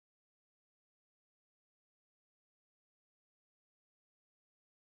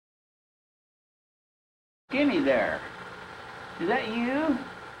Skinny there. Is that you?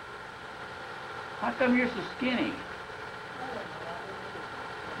 How come you're so skinny?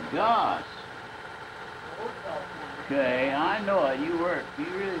 Gosh. Okay, I know it. You worked. You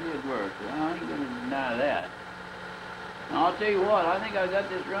really did work. I ain't gonna deny that. And I'll tell you what, I think I got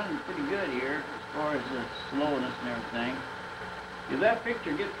this running pretty good here as far as the slowness and everything. If that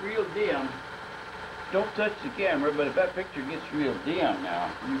picture gets real dim, don't touch the camera, but if that picture gets real dim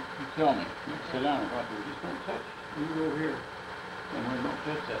now, you tell me. You sit down and watch it. Just don't touch. You go over here. And we don't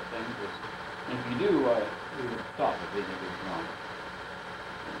touch that thing. If you do, we will stop it if it's wrong.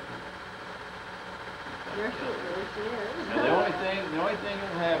 Now, the only thing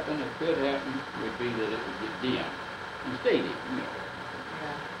that would happen, that could happen, would be that it would get dim. And stay dim, you know.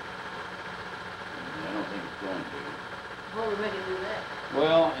 Yeah. I don't think it's going to. What would make it do that?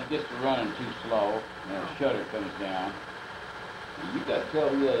 Well, it gets to running too slow, and the shutter comes down. And you got to tell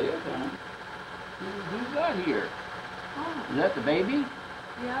who that is, huh? Who's that here? Oh. Is that the baby?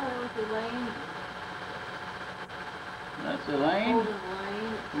 Yeah, that was Elaine. That's Elaine? Holding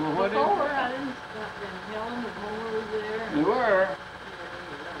Elaine. Well, what Before, is it? I didn't stop and Helen and Homer was there. They were? Yeah,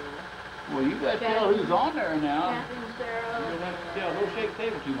 Well, you got to tell who's on there now. Kathy and Sarah. You don't have to tell. Don't shake the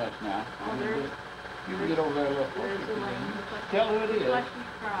table too much now. Oh, there's... You can get over there a little There's closer. Elaine. Tell who it is. Looks like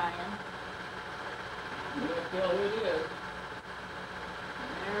she's crying. You gotta tell who it is.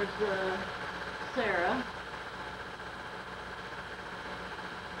 And there's Sarah.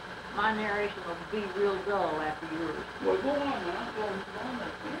 My narration will be real dull after yours. Well, go on now. Go on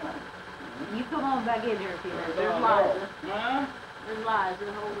that film. You come on back in here if you want. There's Liza. Huh? There's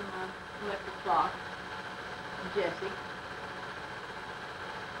Liza holding my electric clock. And Jessie.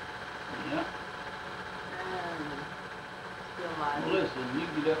 Yeah. And still Liza. Well, listen, you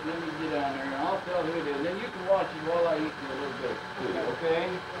get up, let me get down there, and I'll tell who it is. Then you can watch it while I eat a little bit of food, okay?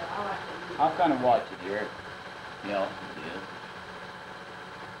 Yeah, I like it. I'll kind of watch it here. Yeah, it is.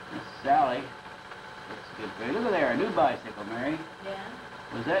 Miss Sally. That's a good thing. Look at there, a new bicycle, Mary.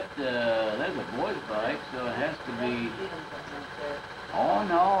 Yeah. Was that, that's a boy's bike, so it has to be... Oh,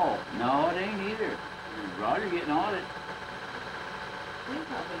 no. No, it ain't either. Roger getting on it.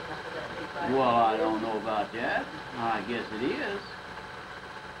 Well, I don't know about that. I guess it is.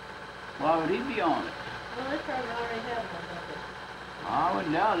 Why would he be on it? Well, they probably already have one, don't they? I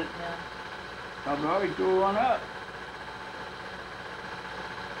wouldn't doubt it. Yeah. Probably already threw one up.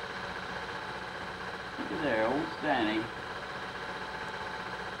 Look at there, old Stanny.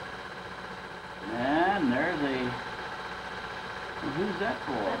 And there's a... Well, who's that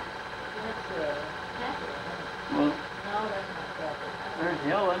for? That's Kathy. Well, No, that's not Kathy. there's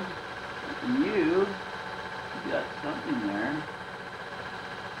Helen. And you got something there.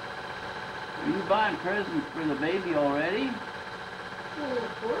 Are you buying presents for the baby already? Well,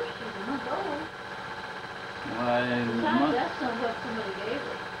 of course, she's a month old. Why, Besides, that's what somebody gave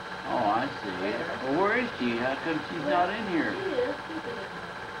her. Oh, I see. Well, where is she? How come she's not in here? She is. She's in there.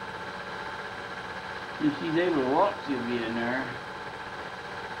 If she's able to walk, she'll be in there.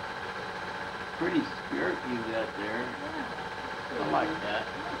 Pretty skirt you got there. Yeah. I like that.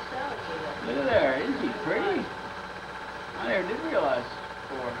 Look Look at there. Isn't she pretty? I never did realize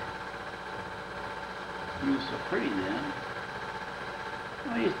before. You were so pretty then.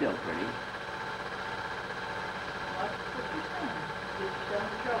 Well, you're still pretty. What's your son? Get yourself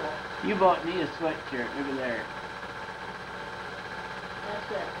in trouble. You bought me a sweatshirt. Look at there. That's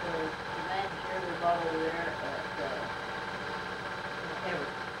that the man shirt we bought over there at Everett.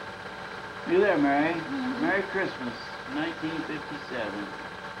 You there, Mary? Merry Christmas, 1957.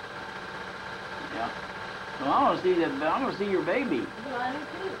 Yeah. Well, I want to see that. I want to see your baby. Well, I do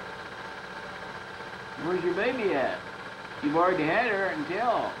too. Where's your baby at? You've already had her, I can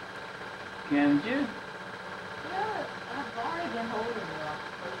tell. Can't you? Yeah, I've already been holding her off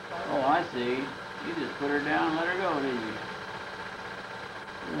the first part. Oh, I see. You just put her down and let her go, didn't you?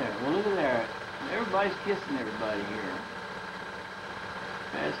 There. Well, look at there. Everybody's kissing everybody here.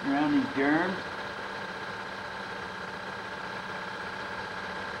 Passing around these germs.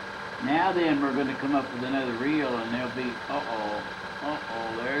 Now then, we're going to come up with another reel, and there'll be,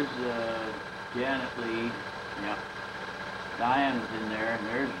 there's Janet Lee. Yep. Diane was in there,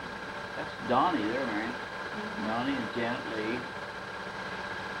 and that's Donnie there, Mary. Donnie and Janet Lee.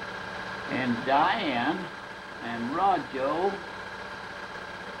 And Diane and Rojo.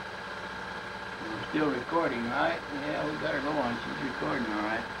 We're still recording, right? Yeah, we got her going. She's recording all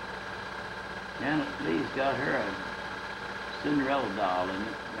right. Janet Lee's got her a Cinderella doll, isn't it?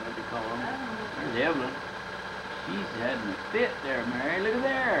 What do you call them? There's Evelyn. She's having a fit there, Mary. Look at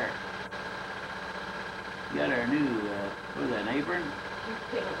there. You got her new, what is that, an apron? She's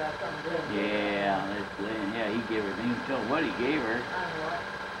thinking about something good. Yeah, that's Lynn. Yeah, he gave her. He didn't tell what he gave her. I know what.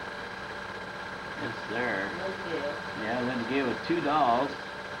 Yes, sir. No deal. Yeah, then he gave her 2 dolls.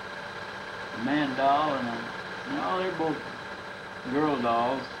 A man doll and a... No, they're both girl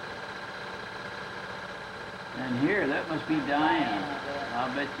dolls. And here, that must be Diane.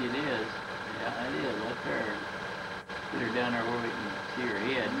 I'll bet you it is. Yeah, it is. That's her. Put her down there where we can see her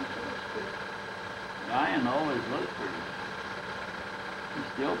head. Diane always was pretty.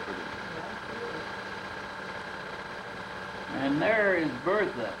 She's still pretty. And there is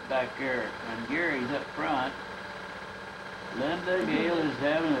Bertha back there, and Gary's up front. Linda Gale is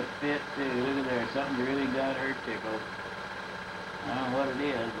having a fit too. Look at there, something really got her tickled. I don't know what it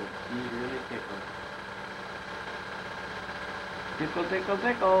is, but she's really tickled. Tickle, tickle,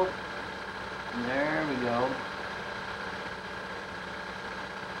 tickle. And there we go.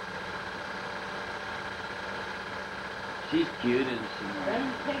 She's cute, isn't she, Mary?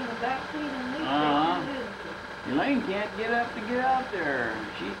 Then taking the back seat and me. Elaine can't get up to get out there.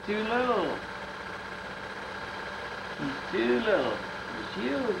 She's too little. She's too little.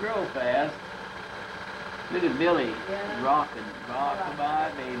 She'll grow fast. Look at Billy. Yeah. Rocking.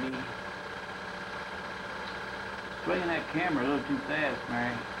 Rock-a-bye, baby. Swinging that camera a little too fast,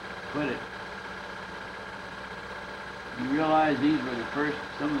 Mary. Put it. You realize these were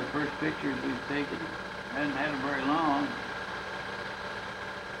some of the first pictures we've taken. Hadn't had them very long.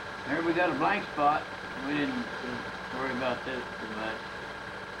 There we got a blank spot. We didn't worry about this too much.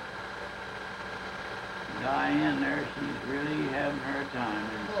 Diane there, she's really having her time.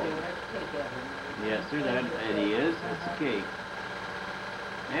 Yes, sir, that it is. That's the cake.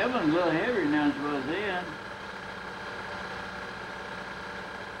 Evelyn's a little heavier now than she was then.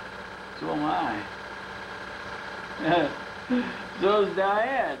 So am I. So's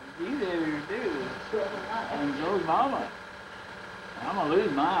Diane. She's heavier too. And so's Mama. I'm gonna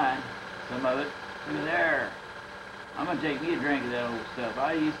lose mine. Some of it. Look at there. I'm gonna take me a drink of that old stuff.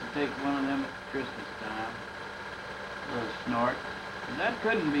 I used to take one of them at Christmas time. A little snort. And that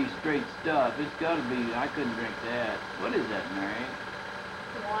couldn't be straight stuff. It's gotta be, I couldn't drink that. What is that, Mary?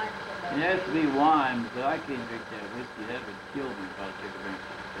 It has to be wine, but I can't drink that whiskey. That would kill me if I took a drink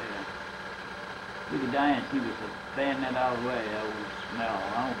like that. Look at Diane, she was fanning that out of the way, that old smell.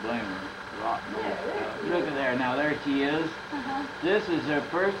 I don't blame her. Rotten old stuff. Look at there, now there she is. This is her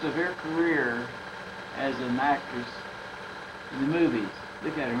first of her career as an actress in the movies.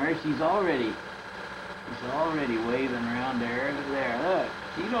 Look at her, Mary, she's already waving around there. Look there, look.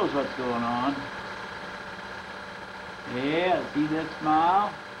 She knows what's going on. Yeah, see that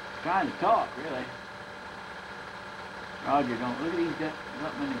smile? Trying to talk, really. Roger, don't look at he's got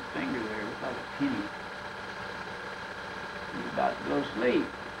something in his finger there. Looks like a penny. He's about to go to sleep.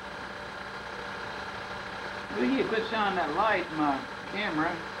 Will you quit shining that light in my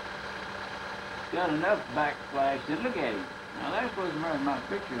camera? Got enough backflash. And look at him. Now that's what's the matter with my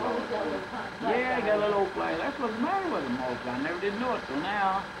pictures all the time. Yeah, he got a little old flash. That's what's the matter with him all the time. Never did know it till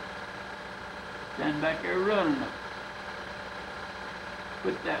now. Standing back there running it.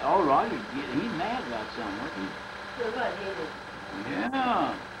 Put that. Oh, Roger, he's mad about something. What's he?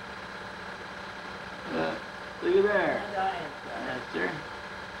 Yeah. Look at there. Yes, sir.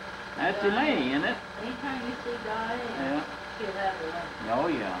 That's Elaine, isn't it? Anytime you see Diane, Yeah. she'll have her one. Oh,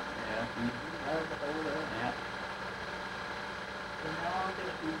 yeah. Yeah. Love to hold her. Yeah. And now I'm going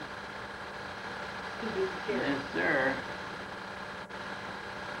to be too big to carry. Yes, sir.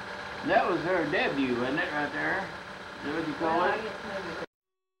 That was her debut, wasn't it, right there? Is that what you call Well, it? I guess maybe